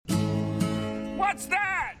What's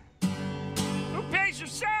that? Who pays your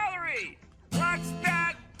salary? What's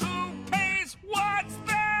that? Who pays? What's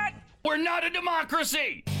that? We're not a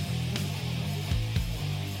democracy!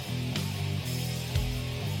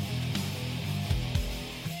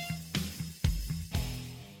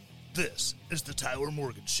 This is the Tyler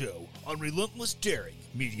Morgan Show on Relentless Daring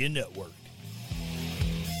Media Network.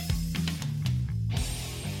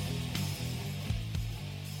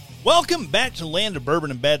 Welcome back to the land of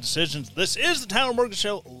bourbon and bad decisions. This is the Tyler Morgan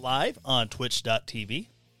Show live on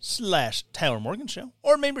twitch.tv/Tyler Morgan Show.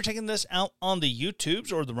 Or maybe you're checking this out on the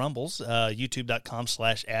YouTubes or the Rumbles,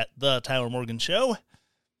 youtube.com/@the Tyler Morgan Show.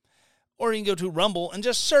 Or you can go to Rumble and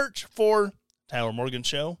just search for Tyler Morgan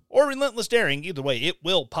Show or Relentless Daring. Either way, it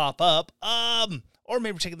will pop up. Or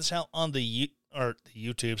maybe checking this out on the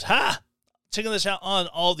YouTubes. Checking this out on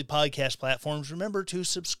all the podcast platforms. Remember to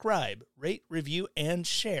subscribe, rate, review, and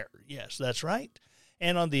share. Yes, that's right.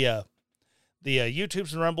 And on the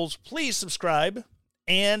YouTubes and Rumbles, please subscribe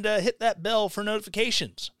and hit that bell for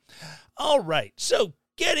notifications. All right, so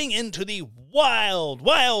getting into the wild,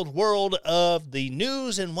 wild world of the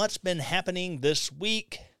news and what's been happening this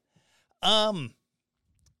week. Let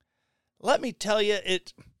me tell you,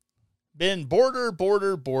 it's been border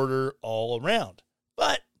all around.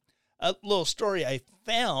 But a little story I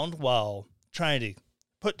found while trying to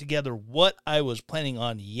put together what I was planning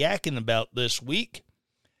on yakking about this week.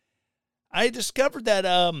 I discovered that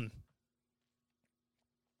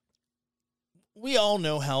we all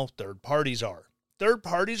know how third parties are. Third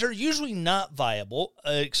parties are usually not viable,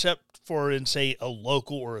 except for in, say, a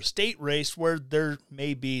local or a state race where there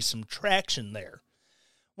may be some traction there.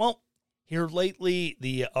 Well, here lately,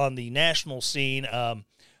 on the national scene,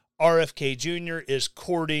 RFK Jr. is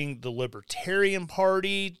courting the Libertarian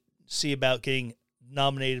Party, see about getting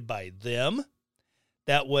nominated by them.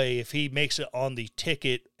 That way, if he makes it on the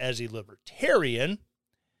ticket as a Libertarian,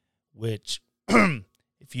 which,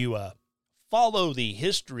 if you follow the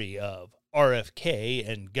history of RFK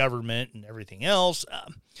and government and everything else,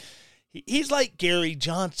 he's like Gary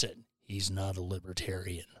Johnson. He's not a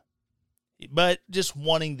Libertarian, but just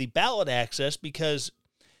wanting the ballot access because,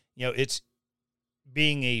 it's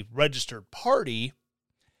being a registered party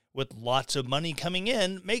with lots of money coming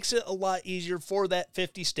in makes it a lot easier for that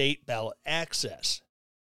 50-state ballot access.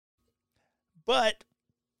 But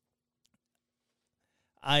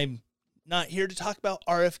I'm not here to talk about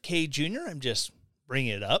RFK Jr. I'm just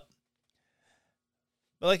bringing it up.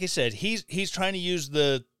 But like I said, he's trying to use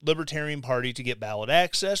the Libertarian Party to get ballot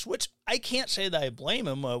access, which I can't say that I blame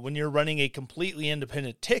him. When you're running a completely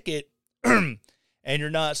independent ticket and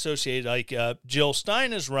you're not associated, like Jill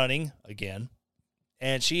Stein is running again,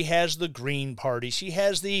 and she has the Green Party. She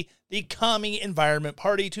has the Commie Environment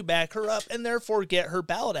Party to back her up and therefore get her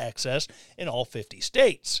ballot access in all 50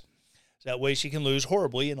 states. So that way she can lose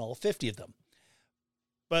horribly in all 50 of them.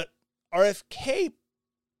 But RFK,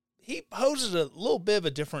 he poses a little bit of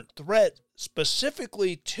a different threat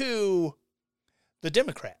specifically to the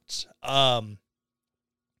Democrats.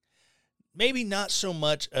 Maybe not so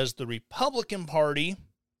much as the Republican Party,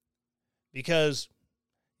 because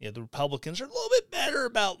the Republicans are a little bit better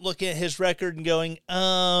about looking at his record and going,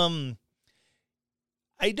 I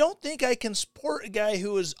don't think I can support a guy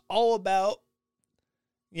who is all about,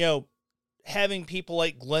 having people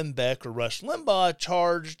like Glenn Beck or Rush Limbaugh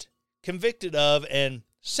charged, convicted of, and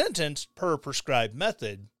sentenced per prescribed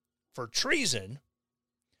method for treason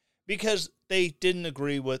because they didn't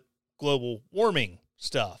agree with global warming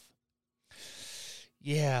stuff.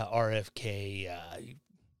 Yeah, RFK,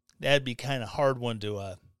 that'd be kind of hard one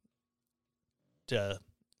to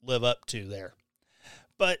live up to there.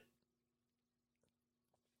 But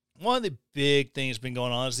one of the big things that's been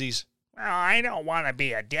going on is these, I don't want to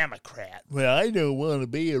be a Democrat. Well, I don't want to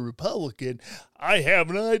be a Republican. I have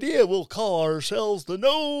an idea. We'll call ourselves the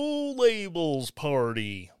No Labels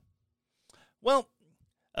Party. Well,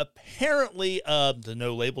 apparently the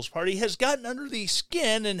No Labels Party has gotten under the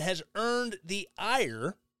skin and has earned the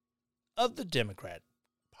ire of the Democrat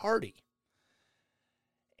Party.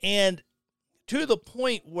 And to the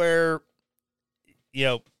point where,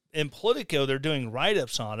 in Politico, they're doing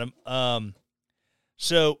write-ups on him.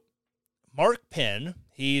 So Mark Penn,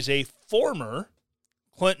 he's a former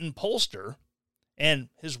Clinton pollster, and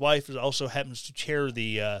his wife also happens to chair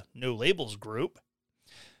the No Labels group.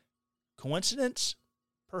 Coincidence?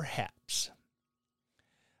 Perhaps.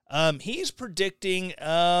 He's predicting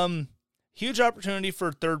huge opportunity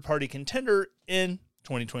for third-party contender in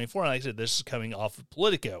 2024. And like I said, this is coming off of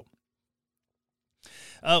Politico.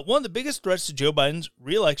 One of the biggest threats to Joe Biden's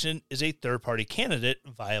reelection is a third-party candidate,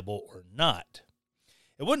 viable or not.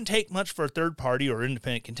 It wouldn't take much for a third party or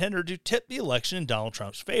independent contender to tip the election in Donald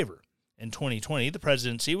Trump's favor. In 2020, the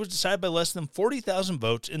presidency was decided by less than 40,000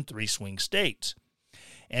 votes in 3 swing states.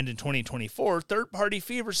 And in 2024, third-party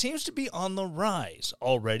fever seems to be on the rise.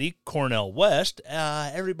 Already, Cornel West,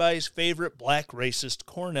 everybody's favorite black racist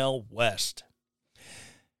Cornel West.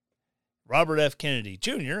 Robert F. Kennedy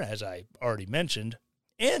Jr., as I already mentioned,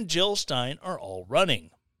 and Jill Stein are all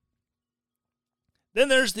running. Then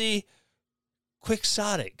there's the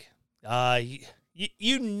quixotic.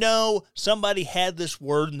 You know somebody had this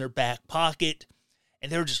word in their back pocket,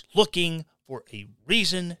 and they're just looking for a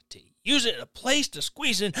reason to use it, a place to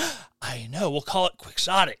squeeze in. I know, we'll call it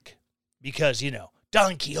quixotic, because,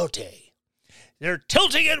 Don Quixote. They're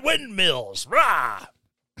tilting at windmills. Rah!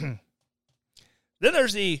 Then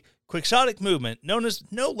there's the quixotic movement known as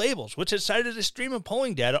No Labels, which has cited a stream of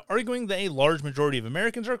polling data arguing that a large majority of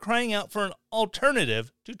Americans are crying out for an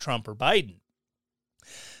alternative to Trump or Biden.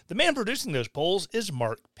 The man producing those polls is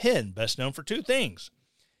Mark Penn, best known for 2 things: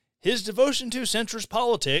 his devotion to centrist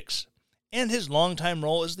politics and his longtime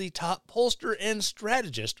role as the top pollster and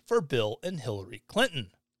strategist for Bill and Hillary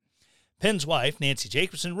Clinton. Penn's wife, Nancy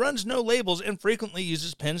Jacobson, runs No Labels and frequently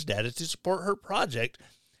uses Penn's data to support her project,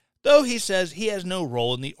 though he says he has no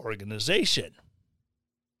role in the organization.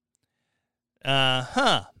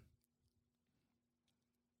 I'll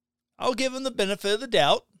give him the benefit of the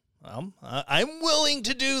doubt. I'm willing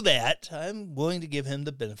to do that. I'm willing to give him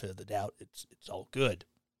the benefit of the doubt. It's all good.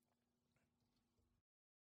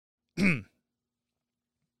 Penn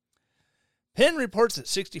reports that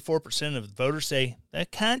 64% of voters say the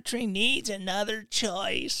country needs another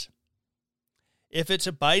choice if it's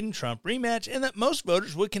a Biden-Trump rematch, and that most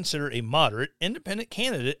voters would consider a moderate, independent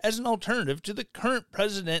candidate as an alternative to the current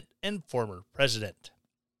president and former president.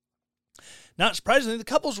 Not surprisingly, the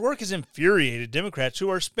couple's work has infuriated Democrats who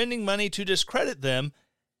are spending money to discredit them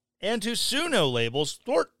and to sue No Labels,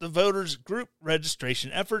 thwart the voters' group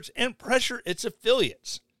registration efforts, and pressure its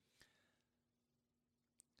affiliates.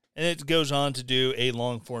 And it goes on to do a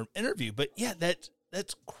long-form interview. But yeah, that's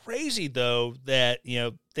crazy, though, that,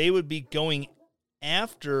 they would be going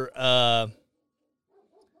after them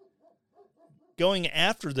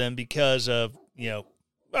because of, you're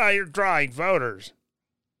drawing voters.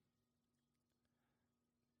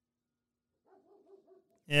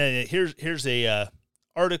 Yeah, here's a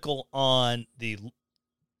article on the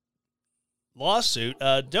lawsuit.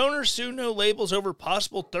 Donors sue No Labels over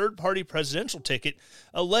possible third-party presidential ticket,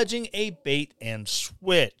 alleging a bait and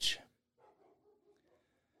switch.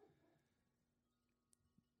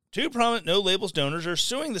 2 prominent No Labels donors are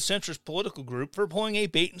suing the centrist political group for pulling a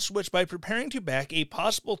bait and switch by preparing to back a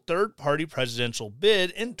possible third-party presidential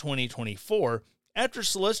bid in 2024 after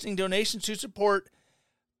soliciting donations to support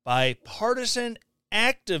bipartisan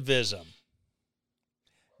activism.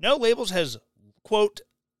 No Labels has, quote,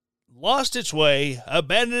 lost its way,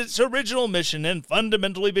 abandoned its original mission, and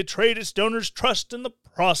fundamentally betrayed its donors' trust in the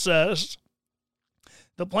process.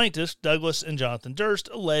 The plaintiffs, Douglas and Jonathan Durst,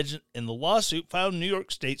 alleged in the lawsuit filed in New York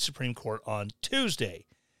State Supreme Court on Tuesday.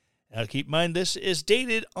 Now keep in mind, this is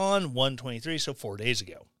dated on 1/23, so 4 days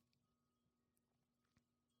ago.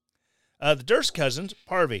 The Durst cousins,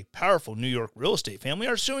 part of a powerful New York real estate family,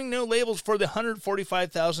 are suing No Labels for the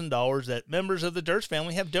 $145,000 that members of the Durst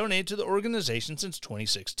family have donated to the organization since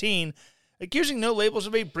 2016, accusing No Labels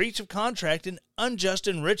of a breach of contract and unjust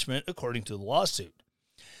enrichment, according to the lawsuit.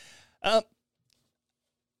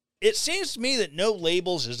 It seems to me that No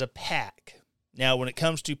Labels is a PAC. Now, when it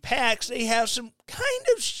comes to PACs, they have some kind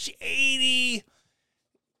of shady,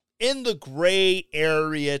 in the gray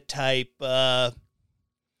area type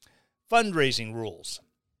fundraising rules.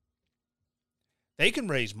 They can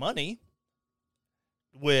raise money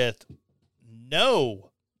with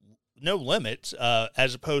no limits,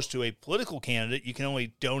 as opposed to a political candidate. You can only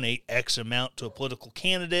donate X amount to a political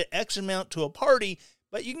candidate, X amount to a party,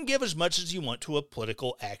 but you can give as much as you want to a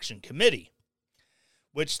political action committee,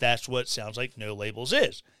 which that's what sounds like No Labels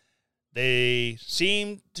is. They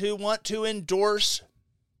seem to want to endorse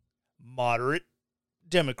moderate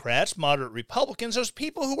Democrats, moderate Republicans, those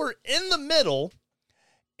people who are in the middle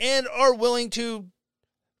and are willing to,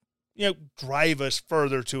 drive us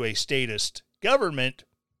further to a statist government,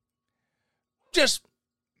 just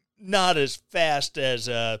not as fast as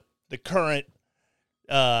the current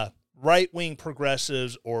right-wing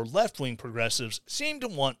progressives or left-wing progressives seem to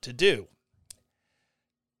want to do.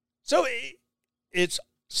 So it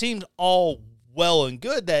seemed all well and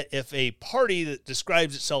good that if a party that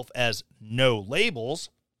describes itself as No Labels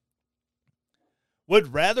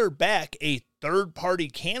would rather back a third-party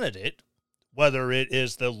candidate, whether it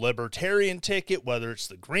is the Libertarian ticket, whether it's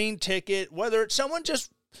the Green ticket, whether it's someone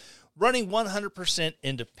just running 100%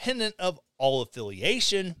 independent of all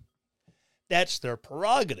affiliation. That's their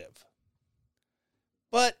prerogative.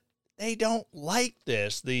 But they don't like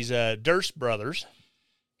this, these Durst brothers.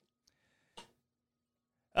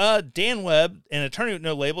 Dan Webb, an attorney with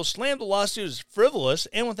no label, slammed the lawsuit as frivolous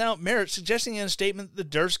and without merit, suggesting in a statement that the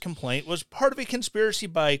Durst complaint was part of a conspiracy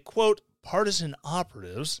by, quote, partisan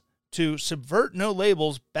operatives to subvert No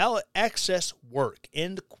Label's ballot access work,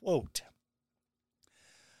 end quote.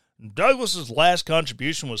 Douglas's last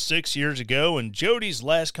contribution was 6 years ago, and Jody's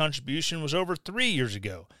last contribution was over 3 years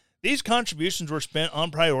ago. These contributions were spent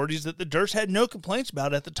on priorities that the Durst had no complaints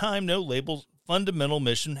about at the time. No Label's fundamental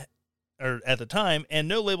mission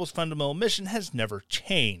has never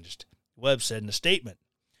changed, Webb said in a statement.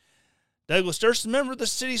 Douglas Durst is a member of the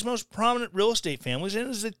city's most prominent real estate families and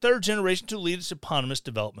is the third generation to lead its eponymous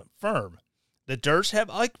development firm. The Dursts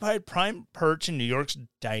have occupied prime perch in New York's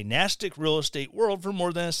dynastic real estate world for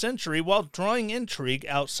more than a century while drawing intrigue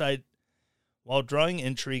outside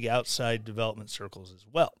development circles as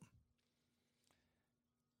well.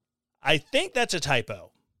 I think that's a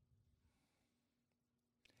typo.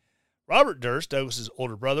 Robert Durst, Douglas's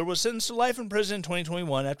older brother, was sentenced to life in prison in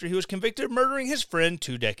 2021 after he was convicted of murdering his friend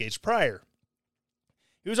 2 decades prior.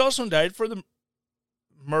 He was also indicted for the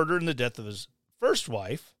murder and the death of his first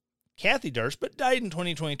wife, Kathy Durst, but died in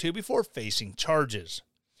 2022 before facing charges.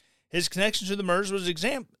 His connection to the murders was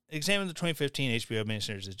examined in the 2015 HBO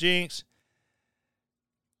miniseries The Jinx.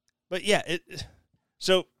 But yeah,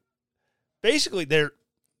 so basically they're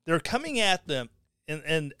coming at them,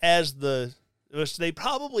 and as they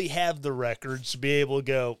probably have the records to be able to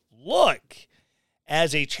go, look,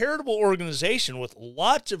 as a charitable organization with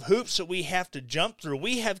lots of hoops that we have to jump through,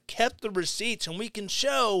 we have kept the receipts, and we can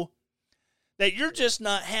show that you're just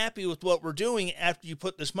not happy with what we're doing after you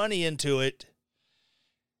put this money into it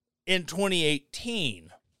in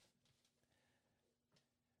 2018.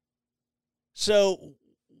 So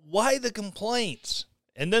why the complaints?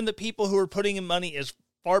 And then the people who are putting in money as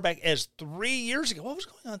far back as 3 years ago. What was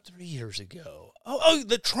going on 3 years ago? Oh,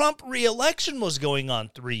 the Trump re-election was going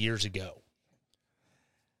on 3 years ago.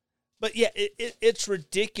 But yeah, it's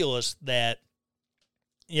ridiculous that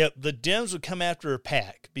the Dems would come after a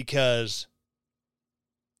PAC because,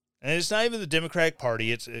 and it's not even the Democratic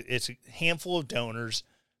Party, it's a handful of donors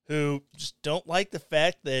who just don't like the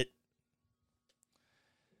fact that,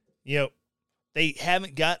 they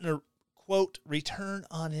haven't gotten a, quote, return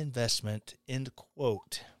on investment, end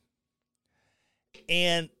quote.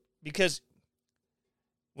 And because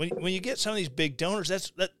when you get some of these big donors,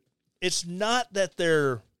 that it's not that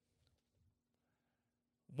they're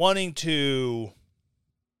wanting to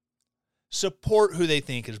support who they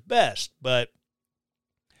think is best, but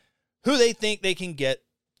who they think they can get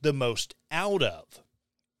the most out of.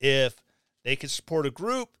 If they can support a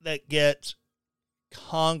group that gets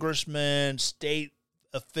congressmen, state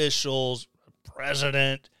officials,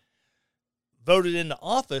 president voted into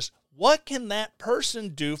office, what can that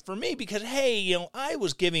person do for me? Because, hey, I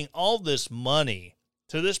was giving all this money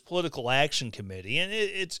to this political action committee, and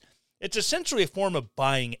it's essentially a form of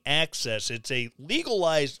buying access. It's a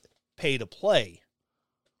legalized pay to play.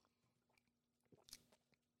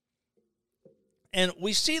 And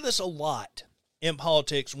we see this a lot in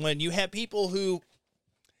politics when you have people who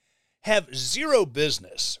have zero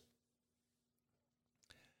business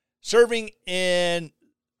serving in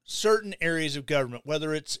certain areas of government,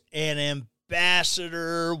 whether it's an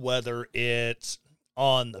ambassador, whether it's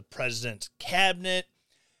on the president's cabinet,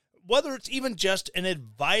 whether it's even just an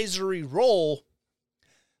advisory role.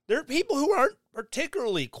 There are people who aren't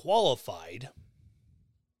particularly qualified,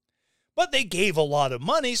 but they gave a lot of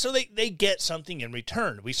money, so they get something in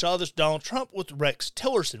return. We saw this Donald Trump with Rex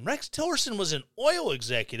Tillerson. Rex Tillerson was an oil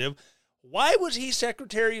executive. Why was he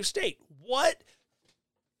Secretary of State? What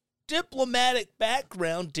diplomatic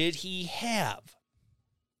background did he have?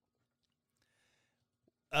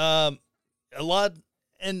 A lot,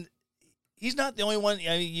 and he's not the only one.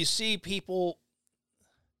 I mean, you see people.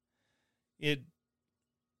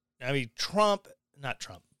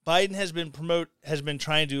 Biden has been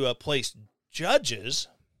trying to place judges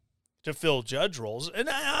to fill judge roles, and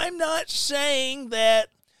I'm not saying that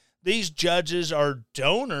these judges are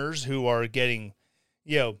donors who are getting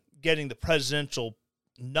the presidential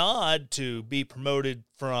nod to be promoted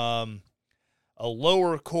from a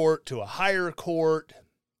lower court to a higher court.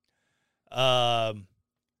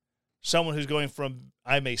 Someone who's going from,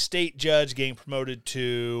 I'm a state judge, getting promoted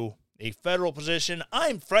to a federal position.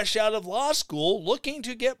 I'm fresh out of law school looking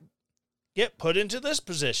to get put into this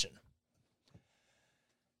position.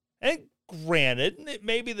 And granted, it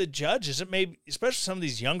may be the judges, it may be, especially some of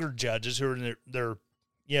these younger judges who are in their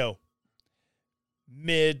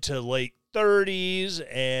mid to late 30s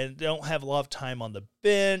and don't have a lot of time on the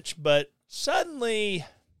bench, but suddenly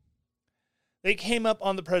they came up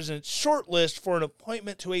on the president's short list for an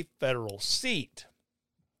appointment to a federal seat.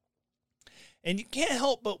 And you can't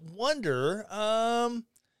help but wonder,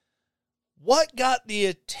 what got the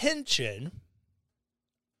attention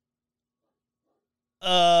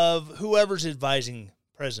of whoever's advising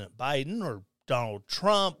President Biden or Donald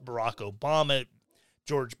Trump, Barack Obama,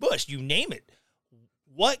 George Bush, you name it.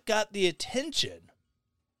 What got the attention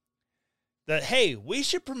that, hey, we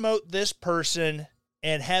should promote this person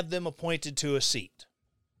and have them appointed to a seat?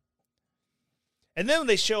 And then when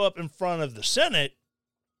they show up in front of the Senate,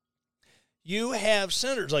 you have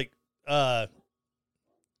senators like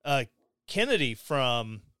Kennedy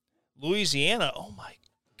from Louisiana. Oh my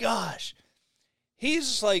gosh.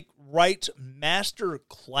 He's like writes master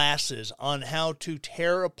classes on how to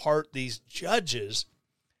tear apart these judges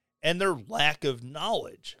and their lack of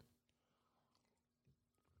knowledge.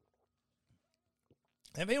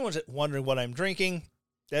 If anyone's wondering what I'm drinking,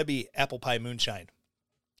 that'd be apple pie moonshine.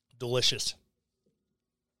 Delicious.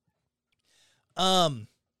 And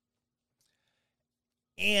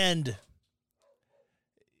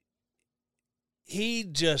he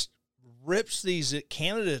just rips these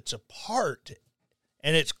candidates apart.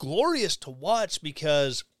 And it's glorious to watch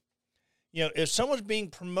because, if someone's being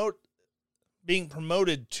promoted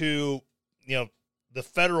to, the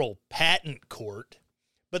federal patent court,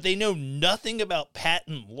 but they know nothing about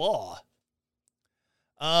patent law,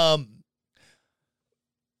 I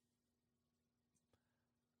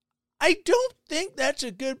don't think that's a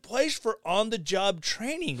good place for on-the-job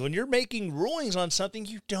training when you're making rulings on something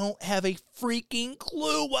you don't have a freaking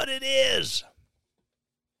clue what it is.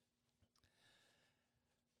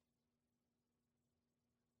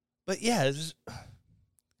 But yeah,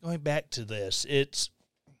 going back to this, it's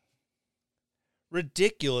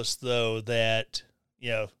ridiculous though that,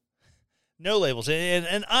 no labels.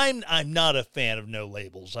 And I'm not a fan of no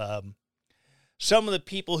labels. Some of the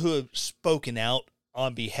people who have spoken out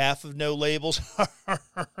on behalf of no labels are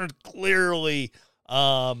clearly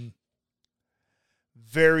very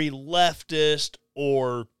leftist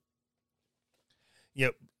or,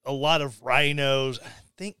 a lot of rhinos. I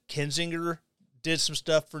think Kinzinger did some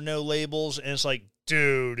stuff for no labels, and it's like,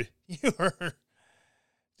 dude,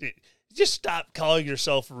 just stop calling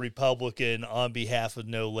yourself a Republican on behalf of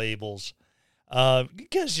no labels,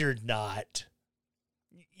 because you're not.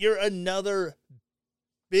 You're another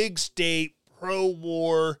big state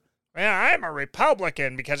pro-war. Well, I'm a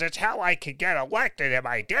Republican because it's how I could get elected in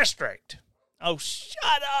my district. Oh,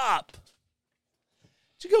 shut up.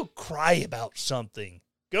 So go cry about something.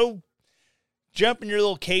 Go jump in your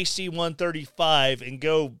little KC-135 and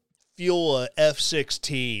go fuel a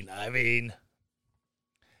F-16. I mean,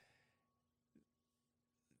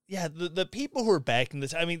 yeah, the people who are backing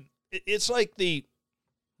this, I mean, it's like the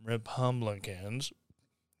Republicans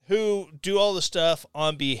who do all the stuff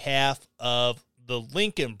on behalf of the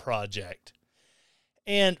Lincoln Project.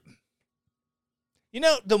 And,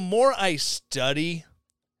 the more I study,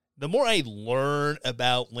 the more I learn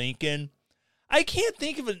about Lincoln, I can't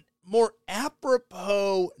think of a more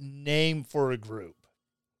apropos name for a group.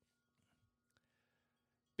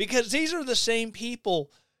 Because these are the same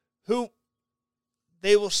people who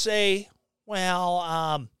they will say,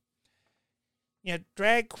 well,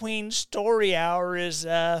 drag queen story hour is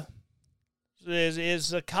the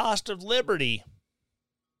cost of liberty.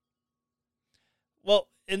 Well,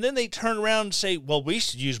 and then they turn around and say, well, we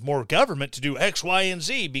should use more government to do X, Y, and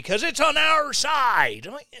Z because it's on our side.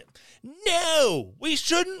 I'm like, no, we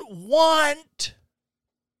shouldn't want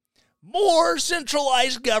more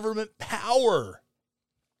centralized government power.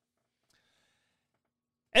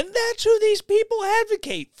 And that's who these people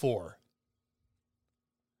advocate for.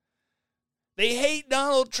 They hate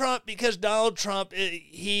Donald Trump because Donald Trump,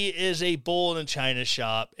 he is a bull in a china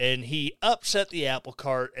shop, and he upset the apple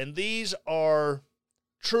cart, and these are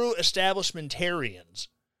true establishmentarians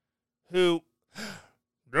who,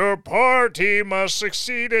 the party must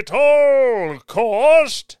succeed at all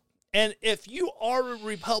cost. And if you are a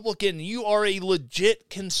Republican, you are a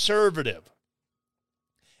legit conservative,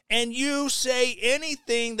 and you say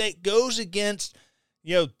anything that goes against,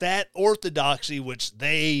 that orthodoxy which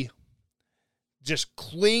they just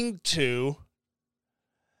cling to,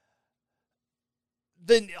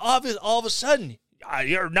 then all of a sudden,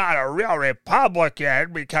 you're not a real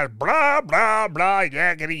Republican because blah, blah, blah,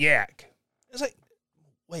 yakety yak. It's like,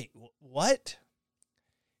 wait, what?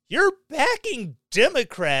 You're backing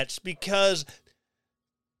Democrats because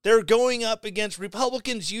they're going up against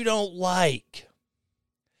Republicans you don't like.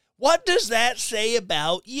 What does that say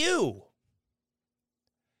about you?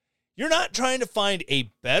 You're not trying to find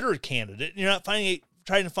a better candidate. You're not trying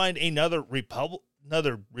to find another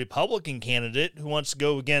Republican candidate who wants to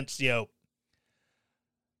go against,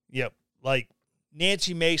 like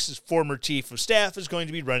Nancy Mace's former chief of staff is going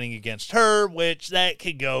to be running against her, which that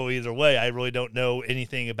could go either way. I really don't know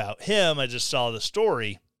anything about him. I just saw the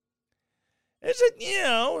story. It's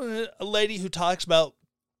a lady who talks about,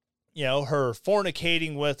 her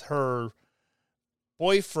fornicating with her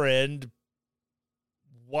boyfriend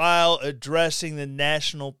while addressing the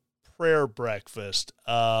National Prayer Breakfast.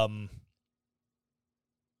 Yeah,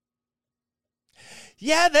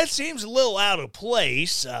 that seems a little out of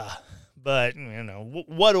place, but,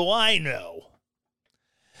 what do I know?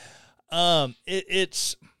 But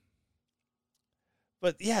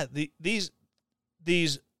yeah, these,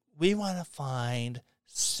 we want to find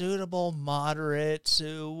suitable moderates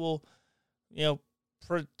who will,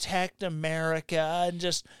 protect America and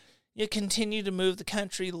just, continue to move the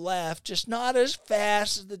country left, just not as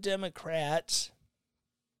fast as the Democrats.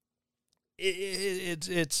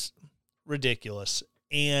 It's ridiculous.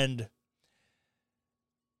 And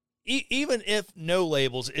even if No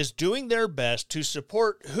Labels is doing their best to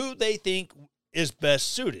support who they think is best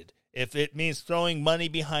suited, if it means throwing money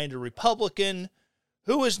behind a Republican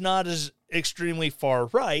who is not as extremely far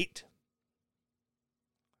right,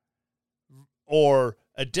 or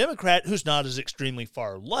a Democrat who's not as extremely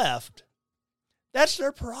far left, that's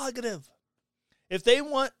their prerogative. If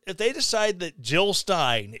they decide that Jill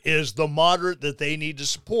Stein is the moderate that they need to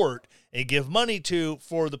support and give money to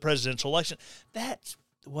for the presidential election, that's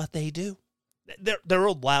what they do. They're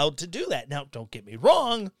allowed to do that. Now, don't get me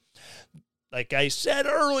wrong. Like I said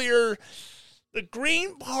earlier, the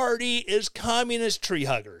Green Party is communist tree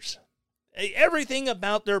huggers. Everything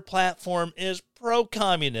about their platform is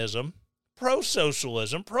pro-communism,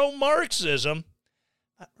 pro-socialism, pro-Marxism.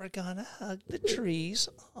 We're going to hug the trees.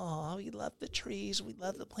 Oh, we love the trees. We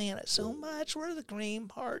love the planet so much. We're the Green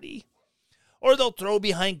Party. Or they'll throw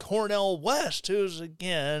behind Cornel West, who's,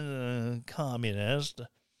 again, a communist.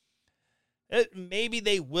 Maybe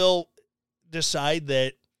they will decide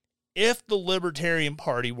that if the Libertarian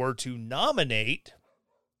Party were to nominate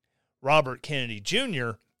Robert Kennedy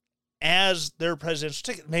Jr. as their presidential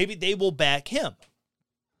ticket, maybe they will back him.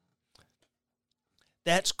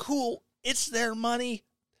 That's cool. It's their money.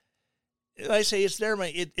 I say it's their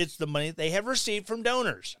money. It's the money they have received from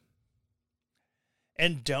donors.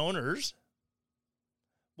 And donors,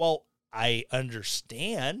 well, I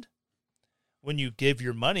understand when you give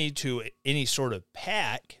your money to any sort of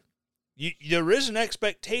PAC, there is an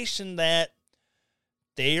expectation that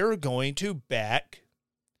they are going to back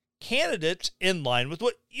candidates in line with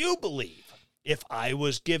what you believe. If I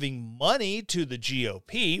was giving money to the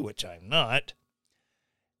GOP, which I'm not,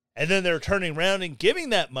 and then they're turning around and giving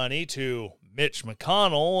that money to Mitch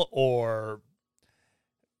McConnell or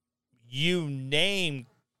you name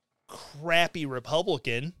crappy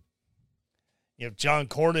Republican, John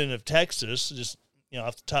Cornyn of Texas, just,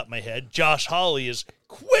 off the top of my head, Josh Hawley is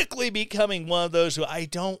quickly becoming one of those who I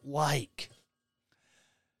don't like.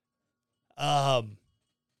 They're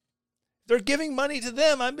giving money to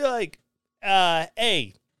them. I'd be like,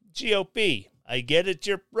 hey, GOP, I get it's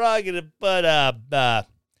your prerogative, but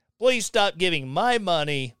please stop giving my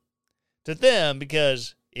money to them,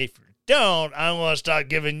 because if you don't, I want to start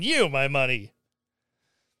giving you my money.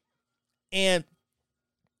 And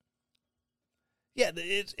yeah,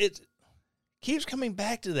 it keeps coming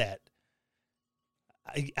back to that.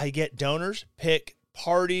 I get donors pick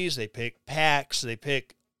parties, they pick PACs, they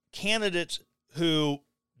pick candidates who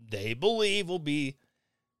they believe will be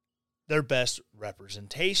their best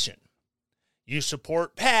representation. You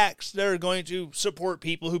support PACs, they're going to support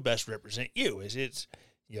people who best represent you. It's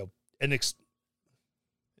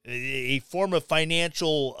a form of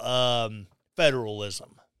financial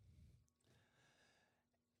federalism.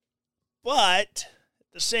 But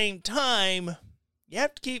at the same time, you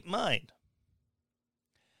have to keep in mind,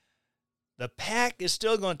 the PAC is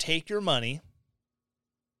still going to take your money,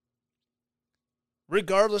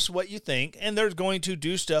 regardless of what you think, and they're going to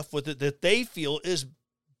do stuff with it that they feel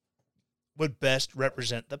would best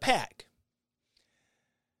represent the PAC.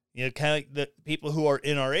 Kind of like the people who are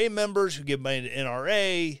NRA members who give money to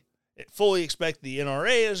NRA, fully expect the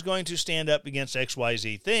NRA is going to stand up against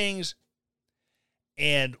XYZ things,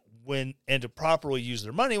 and to properly use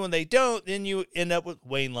their money. When they don't, then you end up with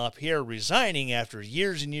Wayne LaPierre resigning after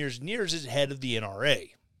years and years and years as head of the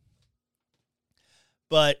NRA.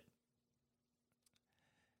 But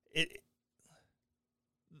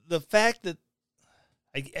the fact that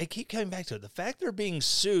I keep coming back to it, the fact they're being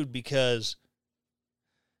sued because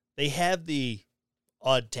they have the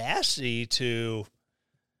audacity to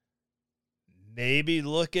maybe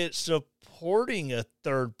look at supporting a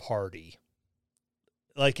third party,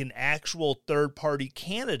 like an actual third party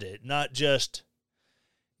candidate, not just,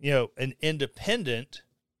 an independent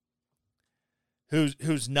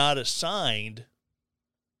who's not assigned.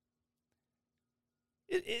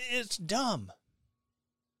 It's dumb.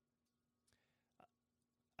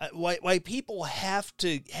 Why people have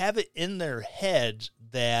to have it in their heads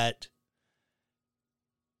that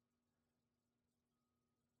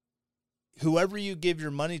whoever you give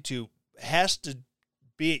your money to has to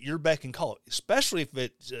be at your beck and call, especially if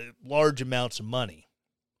it's large amounts of money.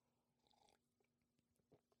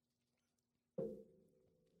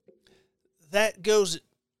 That goes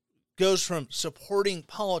from supporting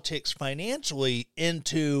politics financially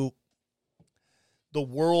into the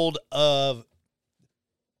world of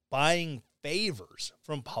buying favors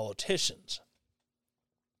from politicians.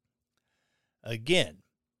 Again,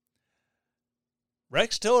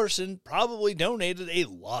 Rex Tillerson probably donated a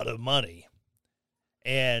lot of money.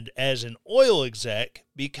 And as an oil exec,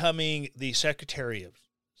 becoming the Secretary of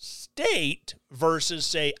State versus,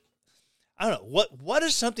 say, I don't know, what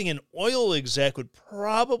is something an oil exec would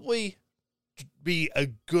probably be a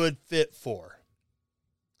good fit for?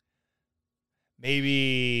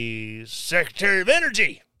 Maybe Secretary of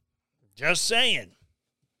Energy. Just saying.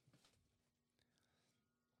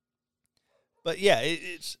 But yeah,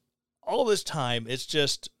 it's all this time, it's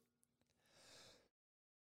just,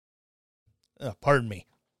 pardon me.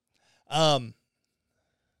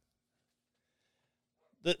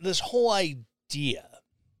 This whole idea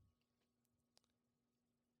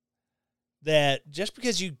that just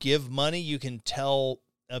because you give money, you can tell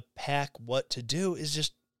a PAC what to do is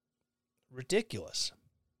just ridiculous.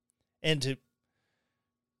 And to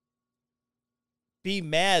be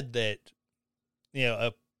mad that,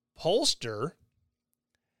 a pollster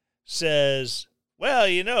says, well,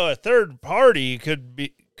 a third party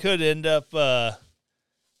could end up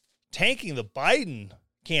tanking the Biden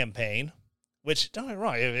campaign, which, don't get me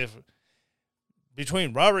wrong, if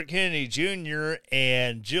between Robert Kennedy Jr.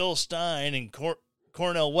 and Jill Stein and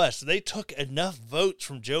Cornel West, they took enough votes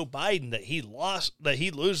from Joe Biden that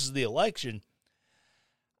he loses the election,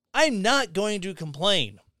 I'm not going to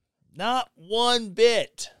complain. Not one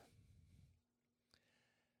bit.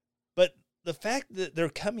 But the fact that they're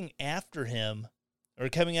coming after him, or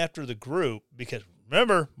coming after the group, because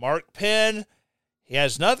remember, Mark Penn, he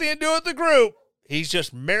has nothing to do with the group. He's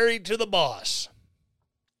just married to the boss.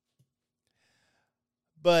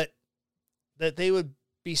 But that they would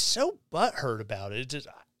be so butthurt about it,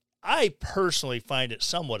 I personally find it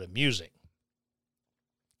somewhat amusing.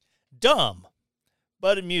 Dumb,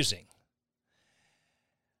 but amusing.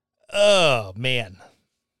 Oh, man.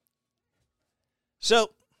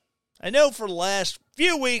 So, I know for the last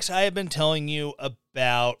few weeks I have been telling you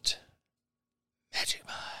about Magic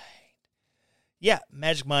Mind. Yeah,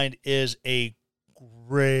 Magic Mind is a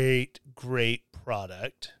great, great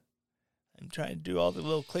product. I'm trying to do all the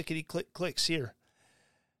little clickety-click-clicks here.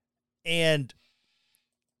 And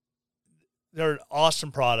they're an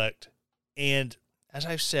awesome product. And as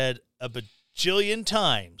I've said a bajillion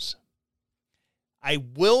times, I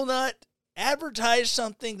will not advertise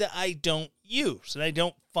something that I don't use and I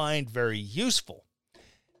don't find very useful.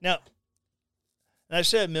 Now, and I've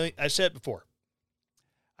said it before,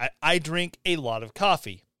 I drink a lot of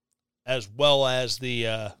coffee, as well as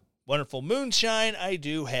the wonderful moonshine. I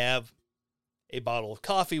do have a bottle of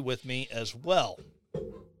coffee with me as well.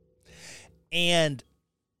 And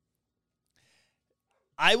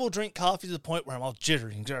I will drink coffee to the point where I'm all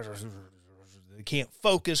jittery. I can't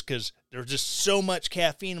focus because there's just so much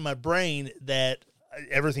caffeine in my brain that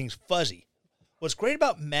everything's fuzzy. What's great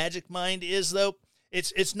about Magic Mind is, though,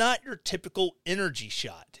 it's not your typical energy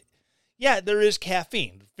shot. Yeah, there is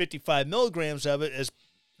caffeine, 55 milligrams of it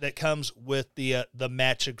that comes with the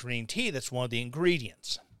matcha green tea. That's one of the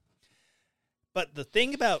ingredients. But the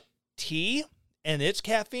thing about tea and its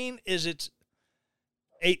caffeine is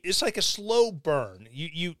it's like a slow burn.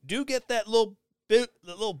 You do get that little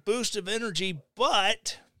boost of energy,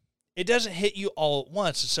 but it doesn't hit you all at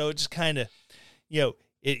once. So it just kind of, you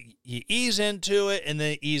ease into it and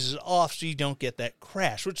then it eases off so you don't get that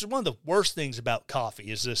crash, which is one of the worst things about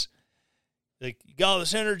coffee is this, like, you got all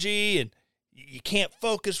this energy and you can't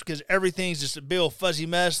focus because everything's just a big old fuzzy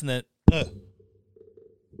mess and then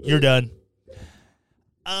you're done.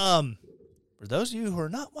 For those of you who are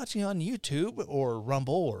not watching on YouTube or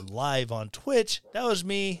Rumble or live on Twitch, that was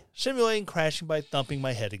me simulating crashing by thumping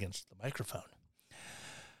my head against the microphone.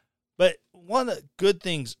 But one of the good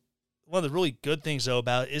things, one of the really good things, though,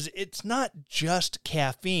 about it is it's not just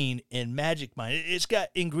caffeine in Magic Mind. It's got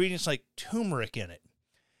ingredients like turmeric in it.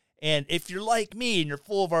 And if you're like me and you're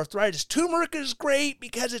full of arthritis, turmeric is great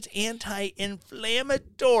because it's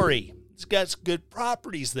anti-inflammatory. It's got good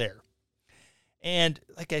properties there. And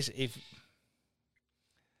like I said,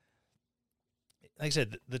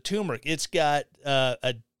 the turmeric, it's got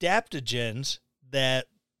adaptogens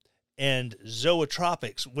and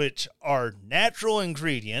zootropics, which are natural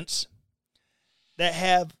ingredients that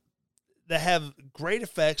have great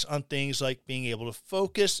effects on things like being able to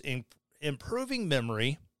focus, improving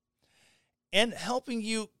memory, and helping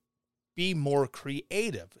you be more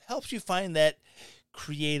creative. It helps you find that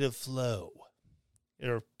creative flow.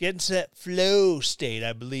 Or get into that flow state,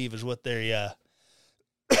 I believe, is what they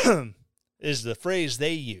is the phrase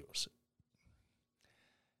they use.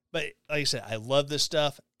 But like I said, I love this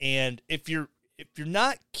stuff. And if you're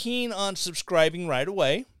not keen on subscribing right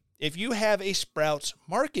away, if you have a Sprouts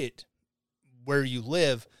Market where you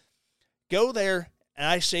live, go there and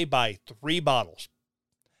I say buy 3 bottles,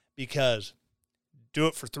 because do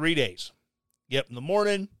it for 3 days. Get up in the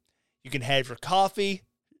morning, you can have your coffee,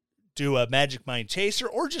 do a Magic Mind chaser,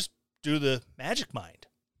 or just do the Magic Mind.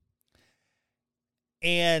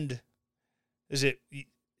 And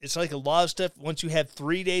it's like a lot of stuff. Once you have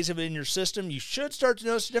 3 days of it in your system, you should start to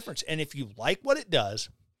notice a difference. And if you like what it does,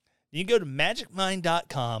 you can go to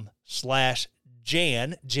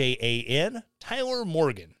magicmind.com/Jan, Jan, Tyler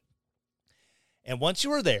Morgan. And once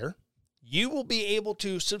you are there, you will be able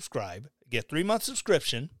to subscribe, get 3-month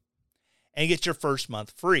subscription, and get your first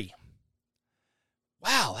month free.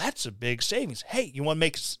 Wow, that's a big savings. Hey, you want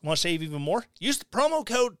to save even more? Use the promo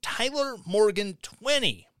code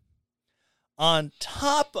TylerMorgan20. On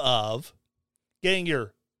top of getting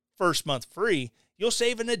your first month free, you'll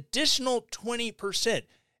save an additional 20%.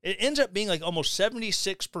 It ends up being like almost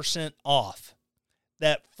 76% off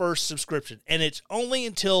that first subscription. And it's only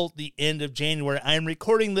until the end of January. I'm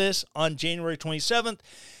recording this on January 27th.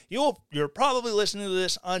 You're probably listening to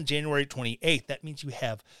this on January 28th. That means you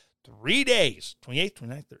have 3 days, 28th,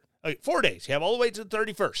 29th, 30th. Okay, 4 days. You have all the way to the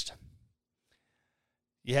 31st.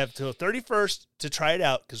 You have till 31st to try it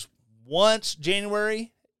out, because once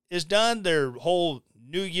January is done, their whole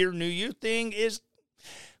New Year, New You thing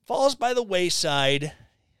falls by the wayside.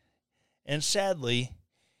 And sadly,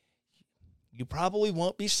 you probably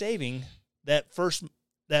won't be saving that first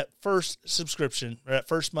subscription, or that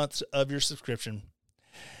first month of your subscription.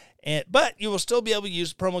 But you will still be able to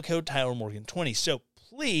use the promo code TylerMorgan20. So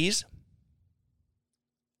please,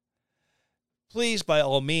 by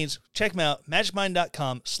all means, check them out.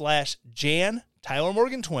 magicmind.com/Jan,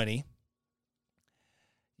 TylerMorgan20.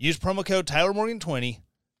 Use promo code TylerMorgan20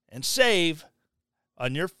 and save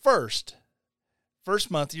on your first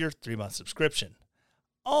month of your 3-month subscription.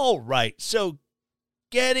 All right, so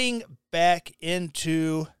getting back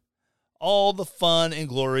into all the fun and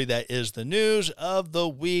glory that is the news of the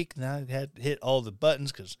week. Now I had to hit all the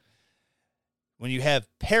buttons, because when you have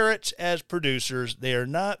parrots as producers, they are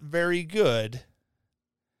not very good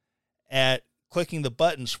at clicking the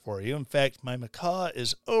buttons for you. In fact, my macaw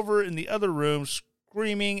is over in the other room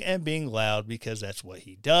screaming and being loud, because that's what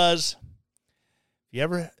he does.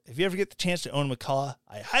 If you ever get the chance to own a macaw,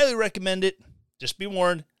 I highly recommend it. Just be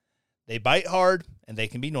warned, they bite hard and they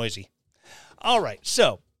can be noisy. All right,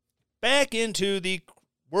 so back into the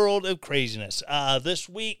world of craziness. This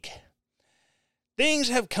week, things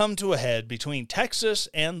have come to a head between Texas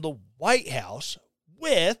and the White House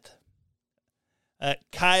with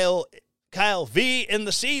Kyle V in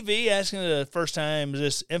the CV asking the first time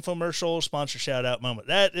this infomercial sponsor shout-out moment.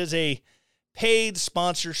 That is a paid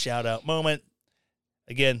sponsor shout-out moment.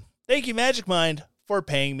 Again, thank you, Magic Mind, for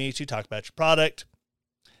paying me to talk about your product.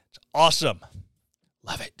 It's awesome.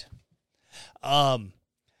 Love it.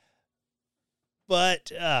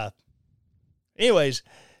 Anyways,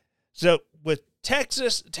 so with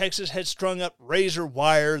Texas had strung up razor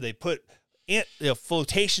wire. They put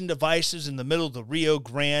flotation devices in the middle of the Rio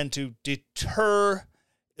Grande to deter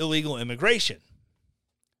illegal immigration,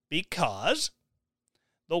 because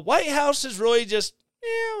the White House is really just,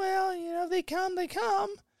 they come.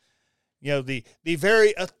 The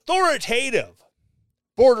very authoritative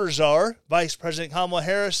border czar, Vice President Kamala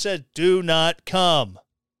Harris, said, do not come.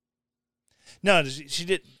 No, she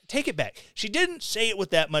didn't. Take it back. She didn't say it with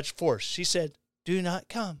that much force. She said, do not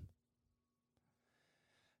come.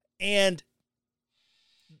 And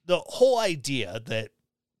the whole idea that,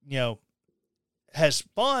 has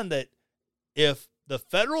spawned that if the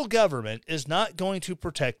federal government is not going to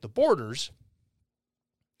protect the borders,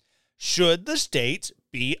 should the states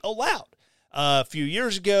be allowed? A few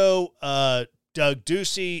years ago, Doug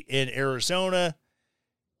Ducey in Arizona.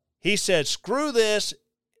 He said, screw this.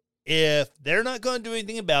 If they're not going to do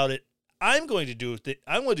anything about it, I'm going to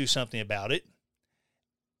do something about it.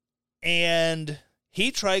 And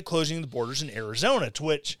he tried closing the borders in Arizona, to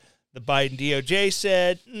which the Biden DOJ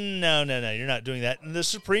said, no, you're not doing that. And the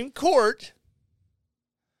Supreme Court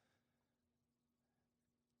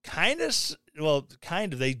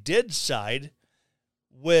they did side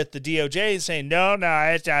with the DOJ saying, no,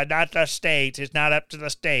 it's not the states. It's not up to the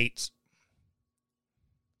states.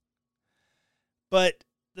 But at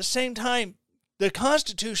the same time, the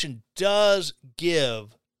Constitution does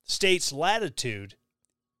give states latitude,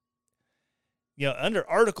 under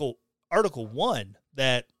Article 1,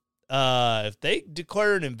 that if they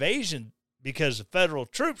declare an invasion because the federal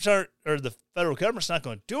troops or the federal government's not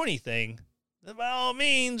going to do anything, then by all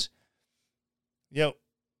means,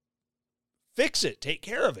 fix it, take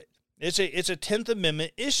care of it. It's a 10th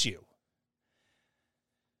Amendment issue.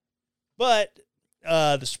 But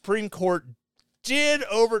the Supreme Court did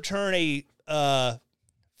overturn a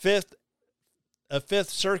Fifth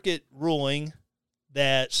Circuit ruling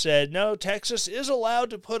that said, no, Texas is allowed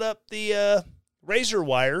to put up the razor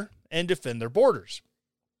wire and defend their borders.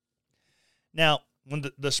 Now, when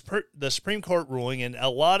the Supreme Court ruling, and a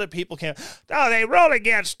lot of people they ruled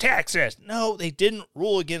against Texas. No, they didn't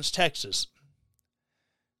rule against Texas.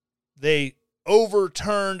 They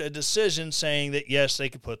overturned a decision saying that, yes, they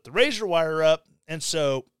could put the razor wire up. And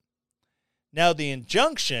so now the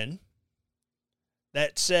injunction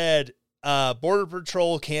that said Border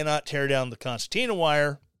Patrol cannot tear down the concertina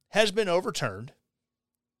wire has been overturned.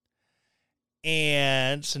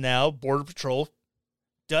 And so now Border Patrol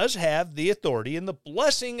does have the authority and the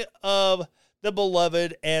blessing of the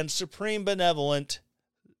beloved and supreme benevolent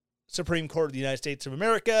Supreme Court of the United States of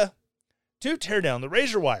America to tear down the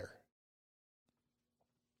razor wire.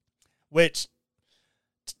 Which,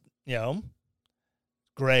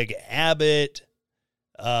 Greg Abbott,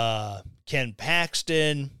 Ken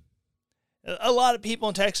Paxton, a lot of people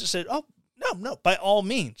in Texas said, oh, no, by all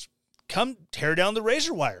means, come tear down the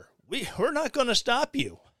razor wire. We're not going to stop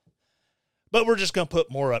you. But we're just going to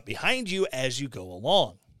put more up behind you as you go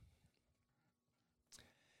along.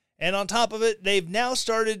 And on top of it, they've now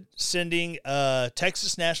started sending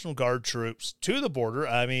Texas National Guard troops to the border.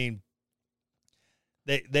 I mean,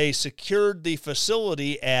 they secured the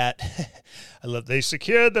facility they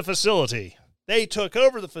secured the facility. They took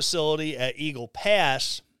over the facility at Eagle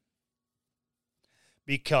Pass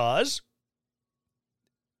because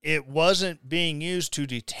it wasn't being used to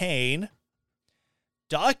detain,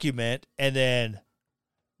 document, and then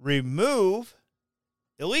remove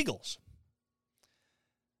illegals.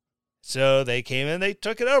 So they came in, they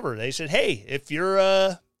took it over. They said, hey, if you're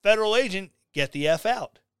a federal agent, get the F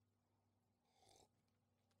out.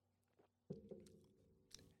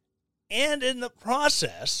 And in the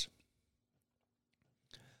process,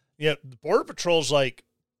 the Border Patrol's like,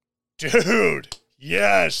 dude,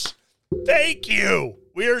 yes, thank you.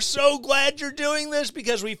 We are so glad you're doing this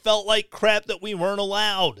because we felt like crap that we weren't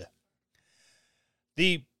allowed.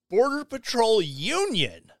 The Border Patrol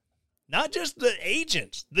Union, not just the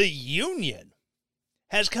agents, the union,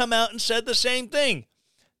 has come out and said the same thing.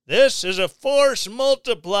 This is a force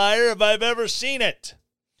multiplier if I've ever seen it.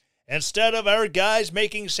 Instead of our guys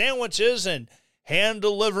making sandwiches and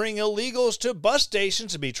hand-delivering illegals to bus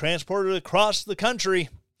stations to be transported across the country,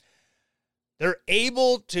 they're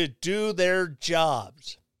able to do their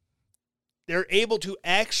jobs. They're able to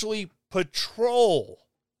actually patrol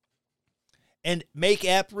and make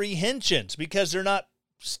apprehensions because they're not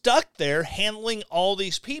stuck there handling all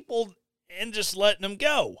these people and just letting them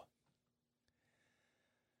go.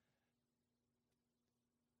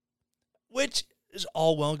 Which is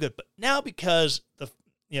all well and good. But now because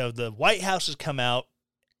the White House has come out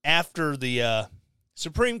after the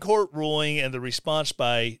Supreme Court ruling and the response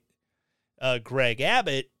by Greg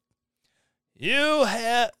Abbott, you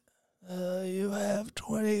have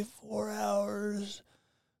 24 hours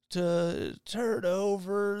to turn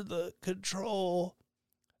over the control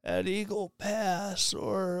at Eagle Pass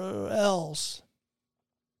or else.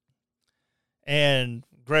 And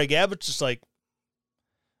Greg Abbott's just like,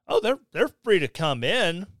 oh, they're free to come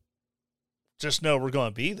in. Just know we're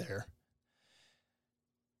going to be there.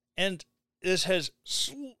 And this has,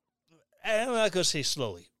 I'm not going to say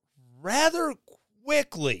slowly, rather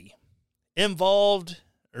quickly evolved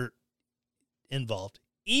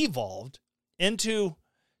into,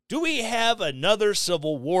 do we have another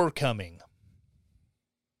civil war coming?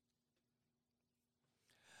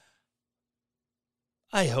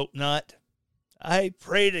 I hope not. I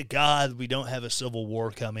pray to God we don't have a civil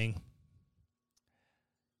war coming.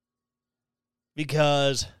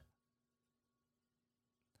 because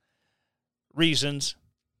reasons.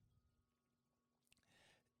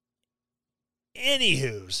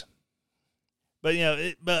 Anywho's, but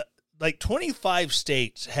but like 25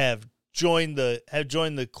 states have joined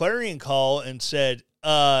the clarion call and said,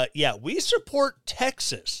 yeah, we support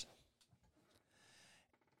Texas.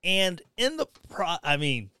 And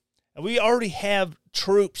we already have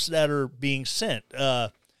troops that are being sent.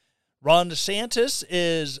 Ron DeSantis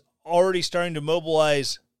is already starting to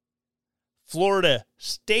mobilize Florida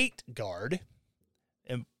State Guard.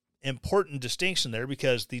 Important distinction there,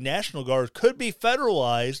 because the National Guard could be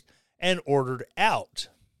federalized and ordered out,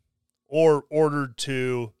 or ordered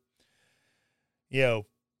to,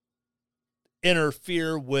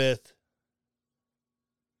 interfere with,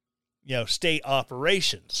 state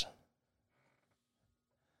operations.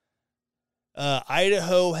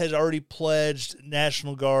 Idaho has already pledged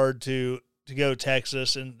National Guard to go to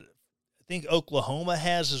Texas, and I think Oklahoma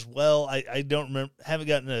has as well. I don't remember, haven't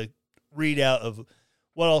gotten a readout of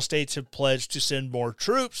what all states have pledged to send more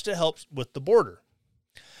troops to help with the border.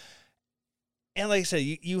 And like I said,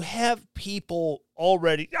 you have people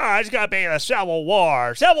already, it's got to be a civil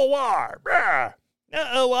war. Now,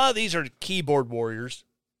 a lot of these are keyboard warriors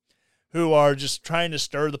who are just trying to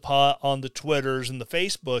stir the pot on the Twitters and the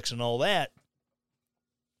Facebooks and all that.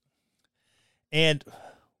 And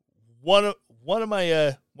one of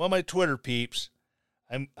my Twitter peeps,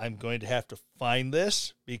 I'm going to have to find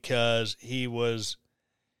this because he was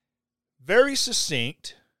very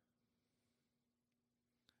succinct.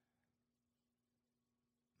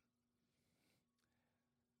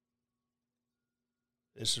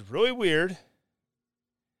 This is really weird.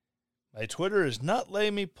 My Twitter is not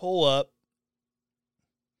letting me pull up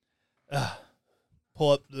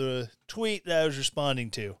the tweet that I was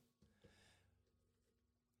responding to.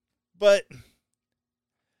 But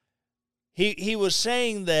he was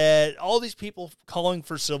saying that all these people calling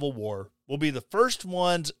for civil war will be the first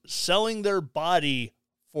ones selling their body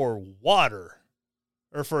for water,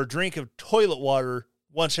 or for a drink of toilet water,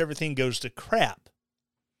 once everything goes to crap.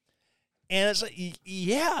 And it's like,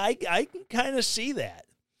 yeah, I can kind of see that.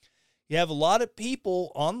 You have a lot of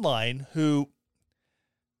people online who,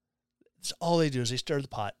 all they do is they stir the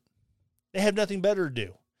pot. They have nothing better to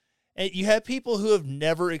do. And you have people who have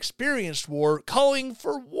never experienced war calling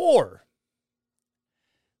for war.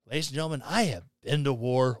 Ladies and gentlemen, I have been to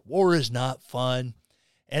war. War is not fun.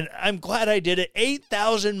 And I'm glad I did it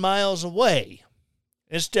 8,000 miles away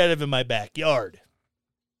instead of in my backyard.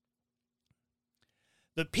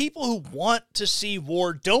 The people who want to see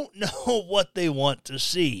war don't know what they want to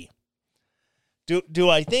see. Do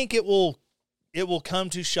I think it will come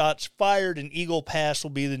to shots fired and Eagle Pass will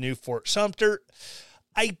be the new Fort Sumter?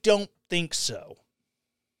 I don't think so.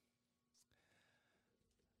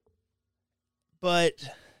 But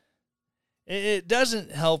it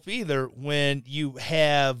doesn't help either when you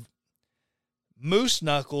have moose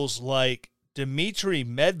knuckles like Dmitry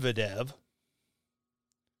Medvedev.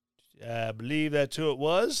 I believe that's who it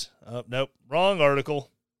was. Oh, nope, wrong article.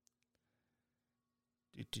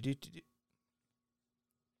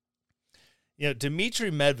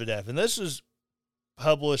 Dmitry Medvedev, and this was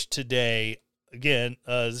published today. Again,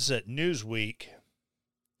 this is at Newsweek.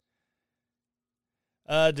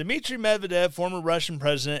 Dmitry Medvedev, former Russian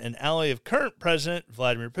president and ally of current President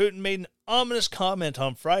Vladimir Putin, made an ominous comment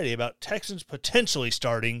on Friday about Texans potentially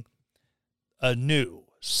starting a new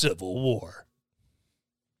civil war.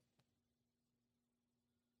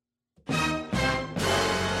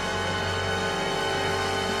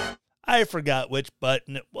 I forgot which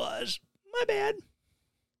button it was. My bad.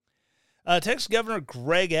 Texas Governor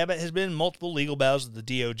Greg Abbott has been in multiple legal battles with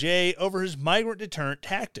the DOJ over his migrant deterrent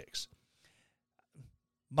tactics.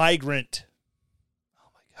 Migrant. Oh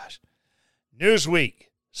my gosh. Newsweek.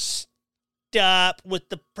 Stop with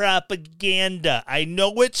the propaganda. I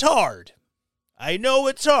know it's hard.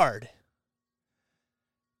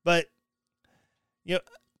 But,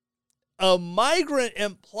 a migrant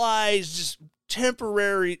implies just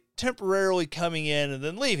temporarily coming in and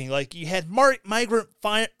then leaving. Like you had migrant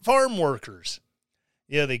farm workers.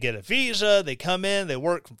 They get a visa, they come in, they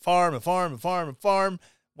work from farm and farm and farm and farm.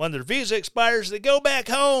 When their visa expires, they go back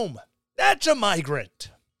home. That's a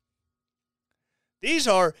migrant. These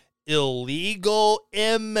are illegal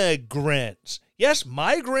immigrants. Yes,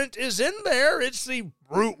 migrant is in there. It's the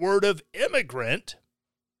root word of immigrant.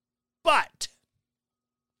 But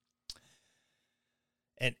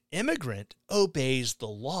an immigrant obeys the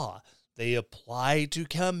law. They apply to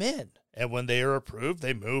come in. And when they are approved,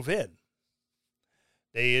 they move in.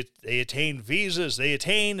 They attain visas. They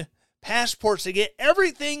attain passports. They get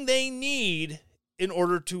everything they need in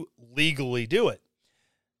order to legally do it.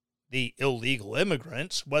 The illegal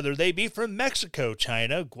immigrants, whether they be from Mexico,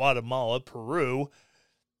 China, Guatemala, Peru,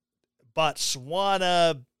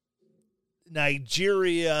 Botswana,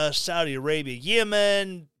 Nigeria, Saudi Arabia,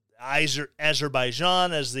 Yemen,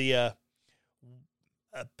 Azerbaijan, as the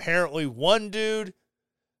apparently one dude,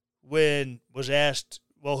 when was asked,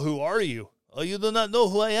 well, who are you? Oh, you do not know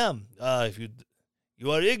who I am. If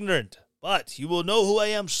you are ignorant, but you will know who I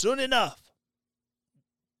am soon enough.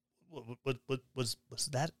 What was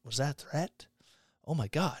that a threat? Oh my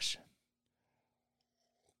gosh.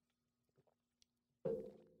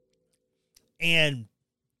 And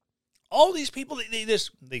all these people,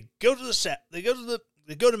 they go to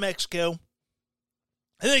they go to Mexico,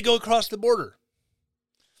 and they go across the border.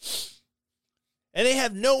 And they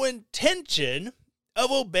have no intention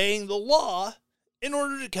of obeying the law in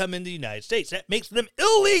order to come into the United States. That makes them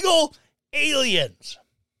illegal aliens.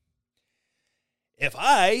 If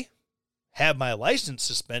I have my license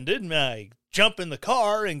suspended and I jump in the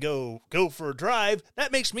car and go for a drive,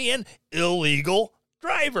 that makes me an illegal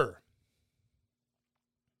driver.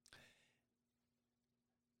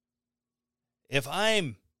 If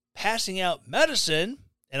I'm passing out medicine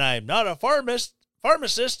and I'm not a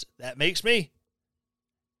pharmacist, that makes me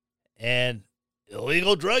an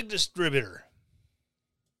illegal drug distributor.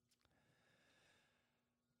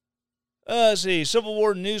 Let's see. Civil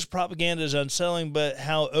War news propaganda is unsettling, but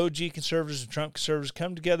how OG conservatives and Trump conservatives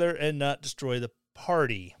come together and not destroy the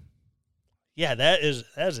party. Yeah, that is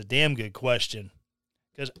a damn good question.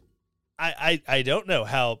 Because I don't know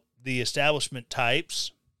how the establishment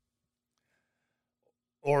types,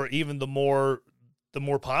 or even the more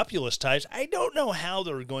populist types, I don't know how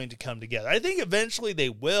they're going to come together. I think eventually they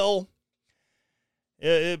will.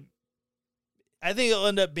 I think it'll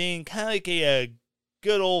end up being kind of like a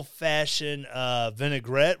good old-fashioned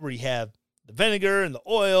vinaigrette where you have the vinegar and the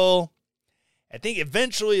oil. I think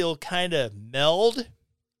eventually it'll kind of meld.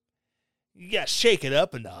 You got to shake it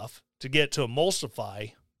up enough to get it to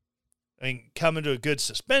emulsify and come into a good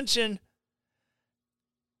suspension.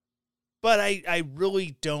 But I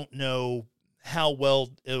really don't know how well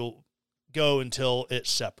it'll go until it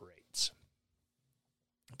separates.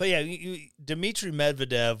 But yeah, Dmitry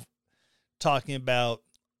Medvedev talking about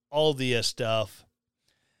all the stuff.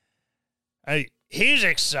 He's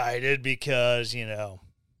excited because,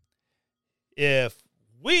 if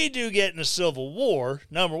we do get in a civil war,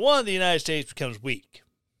 number one, the United States becomes weak.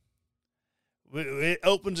 It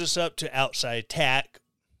opens us up to outside attack,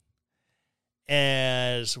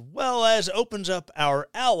 as well as opens up our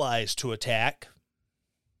allies to attack.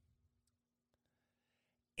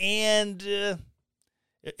 And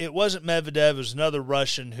it wasn't Medvedev, it was another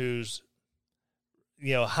Russian who's,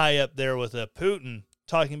 high up there with Putin,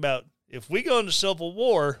 talking about, if we go into civil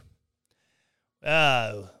war,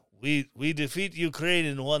 we defeat Ukraine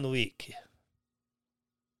in 1 week.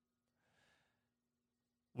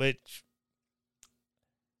 Which,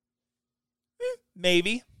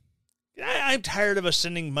 maybe. I'm tired of us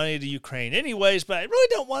sending money to Ukraine anyways, but I really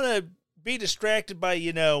don't want to be distracted by,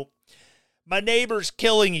 my neighbors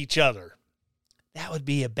killing each other. That would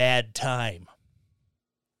be a bad time.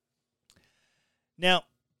 Now,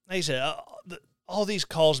 like I said, all these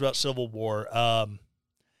calls about civil war.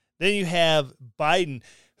 Then you have Biden,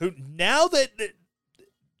 who, now that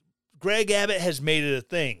Greg Abbott has made it a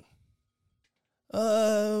thing, we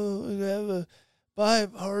have a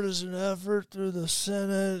bipartisan effort through the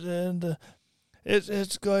Senate, and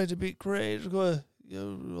it's going to be great. It's going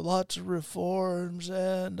to, lots of reforms,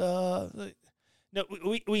 and no,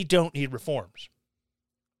 we don't need reforms.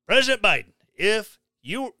 President Biden, if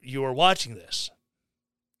you are watching this,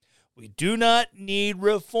 we do not need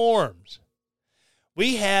reforms.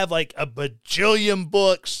 We have like a bajillion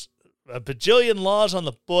books, a bajillion laws on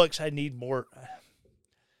the books. I need more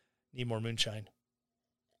moonshine.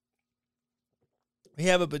 We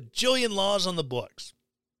have a bajillion laws on the books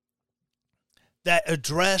that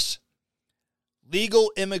address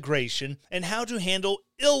legal immigration and how to handle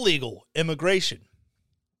illegal immigration,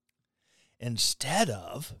 instead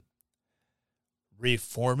of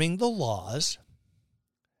reforming the laws,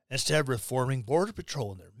 instead of reforming Border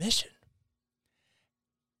Patrol and their mission.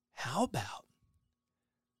 How about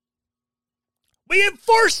we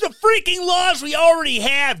enforce the freaking laws we already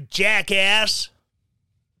have, jackass?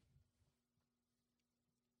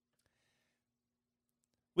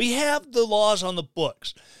 We have the laws on the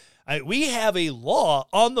books. We have a law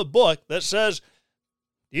on the book that says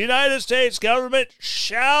the United States government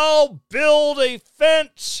shall build a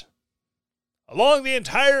fence along the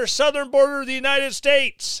entire southern border of the United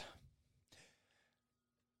States.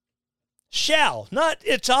 shall, not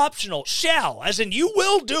it's optional, shall, as in you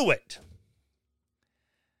will do it.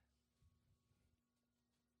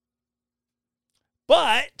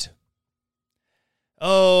 But,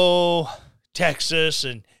 Texas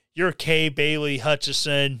and your Kay Bailey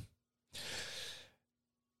Hutchison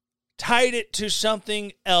tied it to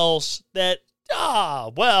something else that,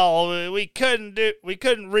 we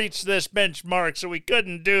couldn't reach this benchmark, so we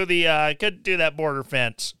couldn't do that border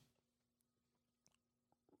fence.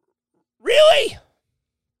 Really?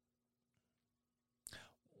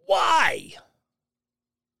 Why?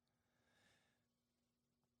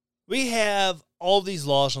 We have all these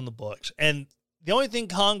laws on the books, and the only thing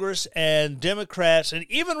Congress and Democrats and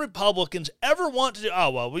even Republicans ever want to do,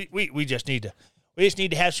 we just need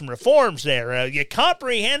to have some reforms there.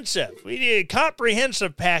 Comprehensive. We need a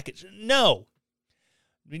comprehensive package. No.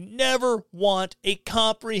 We never want a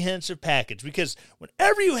comprehensive package, because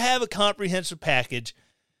whenever you have a comprehensive package,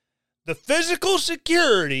 the physical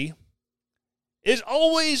security is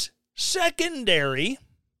always secondary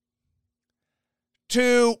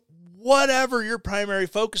to whatever your primary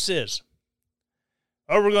focus is.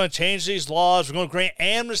 We're going to change these laws. We're going to grant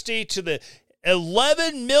amnesty to the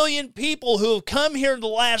 11 million people who have come here in the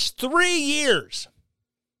last 3 years.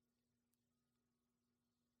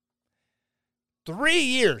 3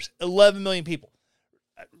 years, 11 million people.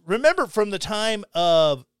 Remember, from the time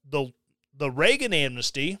of the Reagan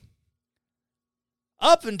amnesty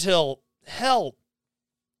up until,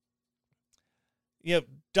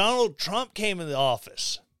 Donald Trump came into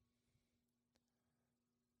office,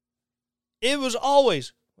 it was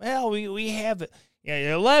always, we have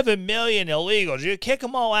 11 million illegals. You kick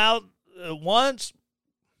them all out once.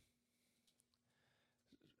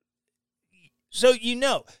 So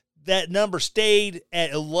that number stayed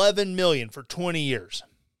at 11 million for 20 years.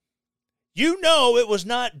 It was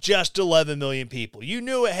not just 11 million people. You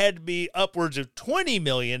knew it had to be upwards of 20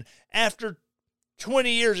 million after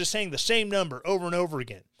 20 years of saying the same number over and over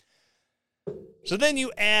again. So then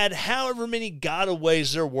you add however many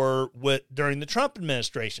gotaways there were during the Trump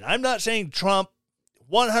administration. I'm not saying Trump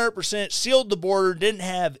 100% sealed the border, didn't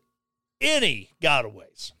have any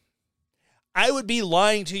gotaways. I would be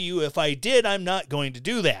lying to you if I did. I'm not going to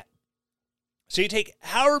do that. So you take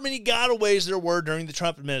however many gotaways there were during the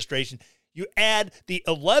Trump administration, you add the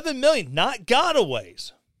 11 million, not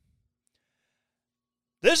gotaways.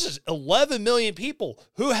 This is 11 million people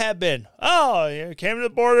who have been, you came to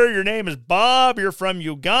the border, your name is Bob, you're from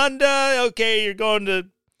Uganda, okay, you're going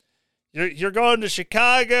to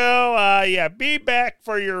Chicago, be back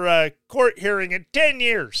for your court hearing in 10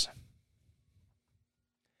 years.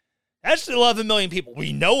 That's the 11 million people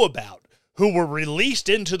we know about who were released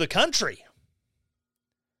into the country.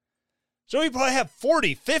 So we probably have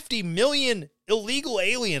 40, 50 million illegal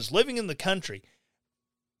aliens living in the country.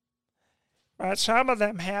 But some of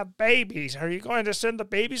them have babies. Are you going to send the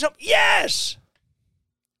babies home? Yes!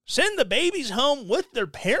 Send the babies home with their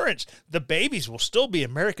parents. The babies will still be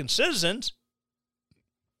American citizens.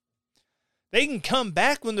 They can come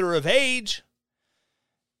back when they're of age.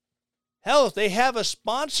 Hell, if they have a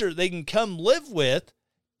sponsor they can come live with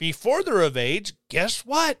before they're of age, guess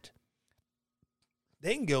what?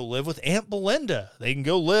 They can go live with Aunt Belinda. They can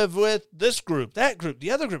go live with this group, that group, the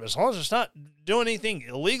other group. As long as it's not doing anything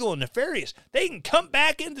illegal and nefarious, they can come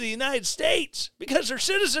back into the United States because they're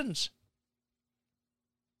citizens.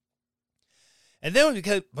 And then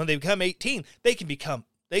when they become 18, they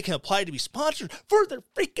can apply to be sponsored for their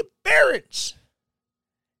freaking parents.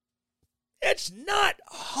 It's not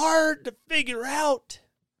hard to figure out.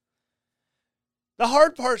 The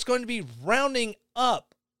hard part is going to be rounding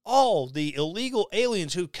up all the illegal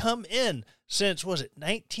aliens who come in since,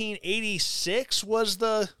 1986 was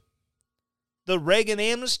the Reagan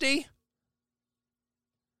amnesty?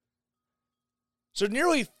 So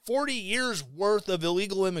nearly 40 years worth of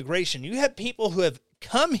illegal immigration. You have people who have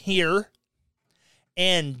come here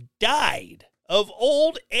and died of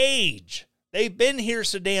old age. They've been here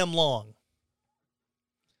so damn long.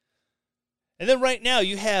 And then right now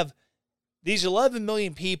you have these 11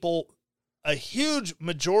 million people. A huge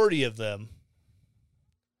majority of them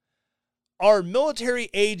are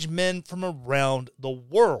military-age men from around the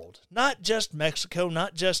world. Not just Mexico,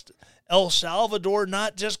 not just El Salvador,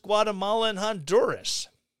 not just Guatemala and Honduras.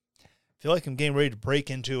 I feel like I'm getting ready to break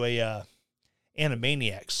into a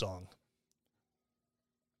Animaniacs song.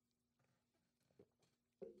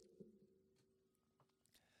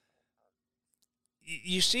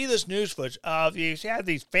 You see this news footage of, you have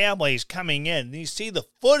these families coming in, and you see the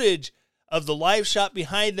footage of the live shot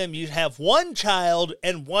behind them. You have one child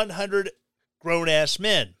and 100 grown-ass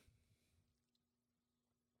men.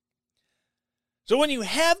 So when you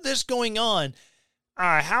have this going on,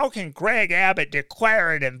 how can Greg Abbott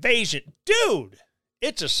declare an invasion? Dude,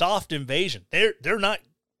 it's a soft invasion. They're not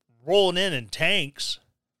rolling in tanks.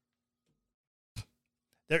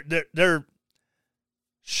 They're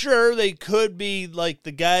sure they could be like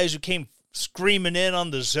the guys who came screaming in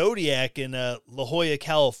on the Zodiac in La Jolla,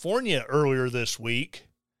 California earlier this week,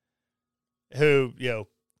 who,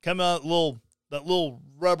 come out that little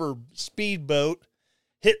rubber speedboat,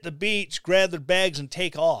 hit the beach, grab their bags, and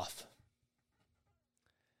take off.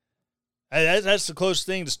 That's the closest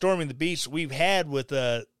thing to storming the beach we've had with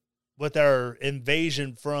our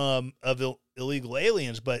invasion of illegal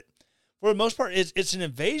aliens. But for the most part, it's an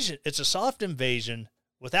invasion. It's a soft invasion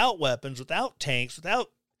without weapons, without tanks,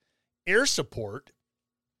 without air support.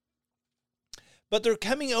 But they're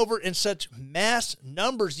coming over in such mass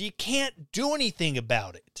numbers, you can't do anything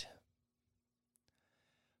about it.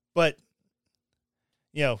 But,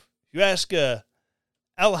 you ask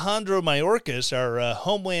Alejandro Mayorkas, our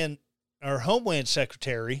Homeland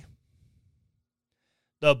Secretary,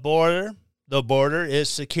 the border is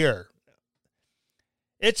secure.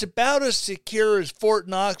 It's about as secure as Fort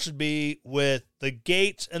Knox would be with the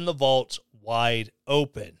gates and the vaults wide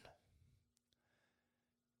open.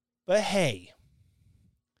 But hey,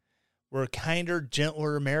 we're a kinder,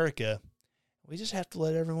 gentler America. We just have to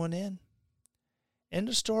let everyone in. End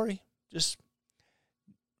of story. Just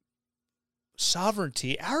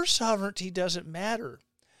sovereignty. Our sovereignty doesn't matter.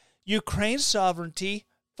 Ukraine's sovereignty,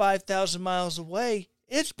 5,000 miles away,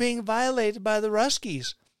 it's being violated by the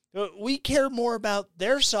Ruskies. We care more about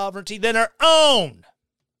their sovereignty than our own.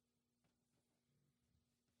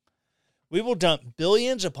 We will dump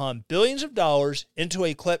billions upon billions of dollars into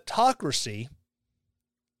a kleptocracy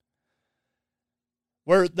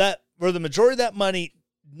where the majority of that money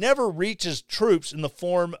never reaches troops in the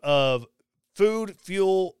form of food,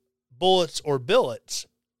 fuel, bullets, or billets.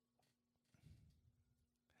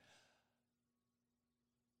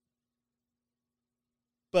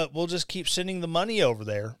 But we'll just keep sending the money over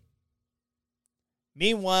there.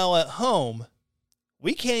 Meanwhile, at home,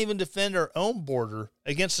 we can't even defend our own border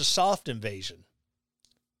against a soft invasion.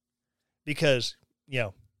 Because,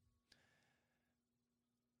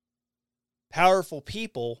 powerful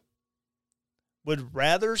people would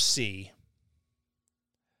rather see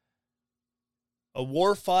a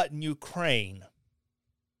war fought in Ukraine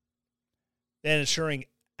than ensuring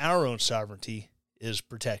our own sovereignty is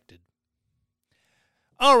protected.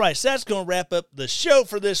 All right, so that's going to wrap up the show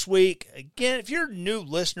for this week. Again, if you're a new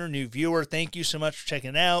listener, new viewer, thank you so much for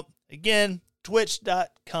checking it out. Again,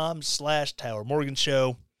 twitch.com/Tyler Morgan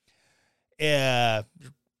Show.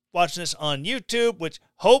 Watching this on YouTube, which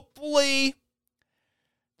hopefully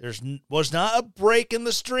was not a break in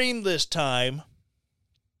the stream this time.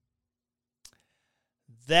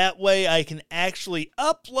 That way I can actually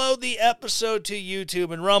upload the episode to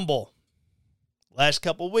YouTube and Rumble. Last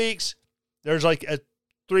couple weeks, there's like a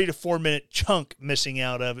 3 to 4 minute chunk missing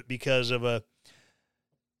out of it because of a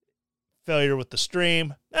failure with the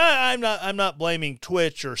stream. I'm not blaming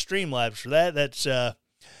Twitch or Streamlabs for that. That's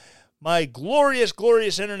my glorious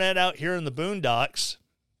internet out here in the boondocks.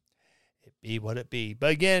 It be what it be.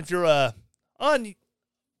 But again, if you're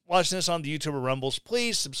watching this on the YouTube or Rumbles,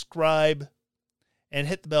 please subscribe and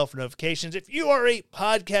hit the bell for notifications. If you are a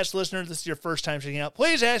podcast listener, this is your first time checking out,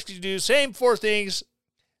 please ask you to do same four things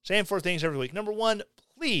every week. Number one,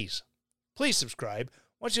 please subscribe.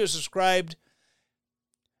 Once you have subscribed,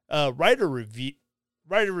 write a review,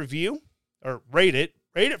 or rate it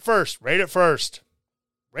first.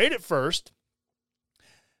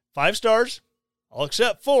 5 stars, I'll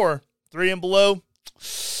accept 4, 3 and below.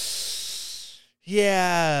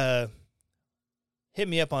 Yeah. Hit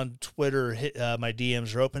me up on Twitter. My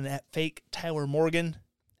DMs are open at Fake Tyler Morgan.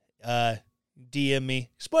 DM me.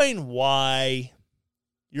 Explain why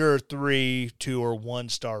your 3, 2, or 1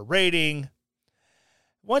 star rating.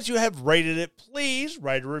 Once you have rated it, please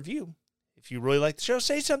write a review. If you really like the show,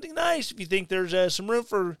 say something nice. If you think there's some room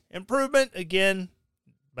for improvement, again,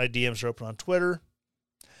 my DMs are open on Twitter.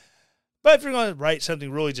 But if you're going to write something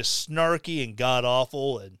really just snarky and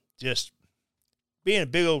god-awful and just being a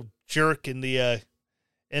big old jerk in the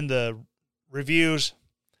reviews,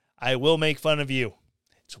 I will make fun of you.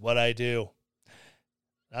 It's what I do.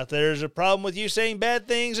 Not that there's a problem with you saying bad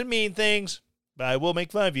things and mean things, but I will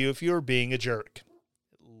make fun of you if you're being a jerk.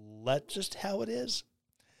 That's just how it is.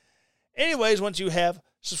 Anyways, once you have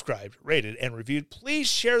subscribed, rated, and reviewed, please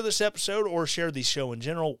share this episode or share the show in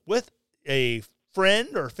general with a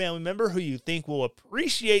friend or family member who you think will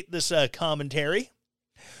appreciate this commentary,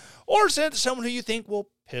 or send it to someone who you think will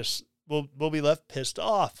be left pissed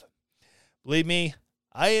off. Believe me,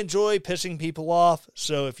 I enjoy pissing people off,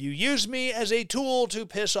 so if you use me as a tool to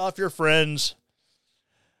piss off your friends,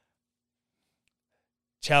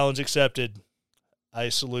 challenge accepted. I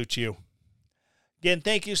salute you. Again,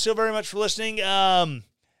 thank you so very much for listening.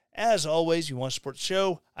 As always, you want to support the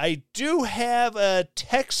show. I do have a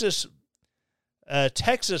Texas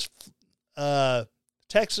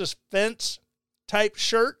fence type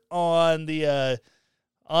shirt on the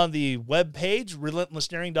webpage,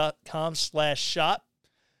 relentlessdaring.com/shop.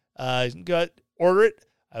 Order it.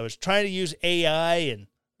 I was trying to use AI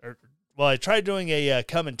I tried doing a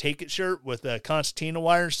come and take it shirt with a concertina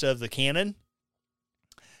wire instead of the Canon.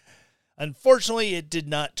 Unfortunately, it did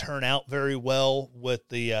not turn out very well with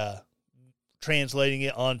the translating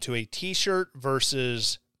it onto a t-shirt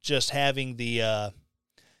versus just having the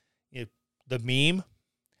meme.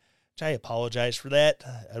 Which I apologize for that.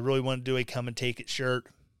 I really wanted to do a come and take it shirt.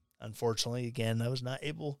 Unfortunately, again, I was not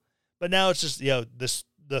able. But now it's just,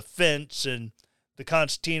 the fence and the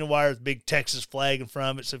concertina wire with the big Texas flag in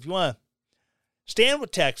front of it. So if you want to stand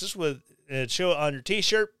with Texas show it on your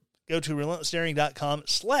t-shirt, go to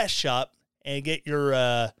relentlessdaring.com/shop and get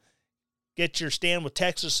your Stand with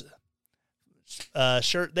Texas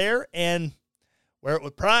shirt there and wear it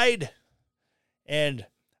with pride. And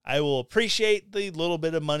I will appreciate the little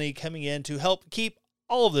bit of money coming in to help keep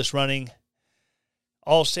all of this running.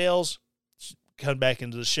 All sales come back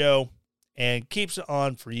into the show and keeps it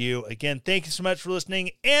on for you. Again, thank you so much for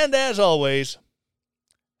listening. And as always,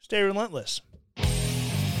 stay relentless.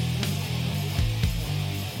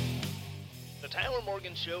 The Tyler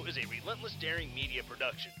Morgan Show is a Relentless Daring media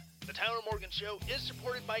production. The Tyler Morgan Show is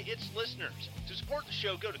supported by its listeners. To support the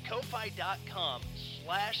show, go to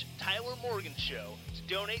ko-fi.com/Tyler Morgan Show to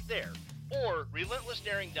donate there, or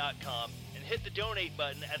relentlessdaring.com and hit the donate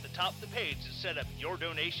button at the top of the page to set up your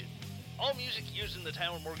donation. All music used in the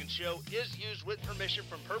Tyler Morgan Show is used with permission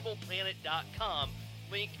from purpleplanet.com,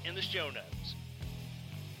 link in the show notes.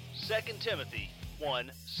 2 Timothy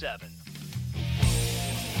 1:7.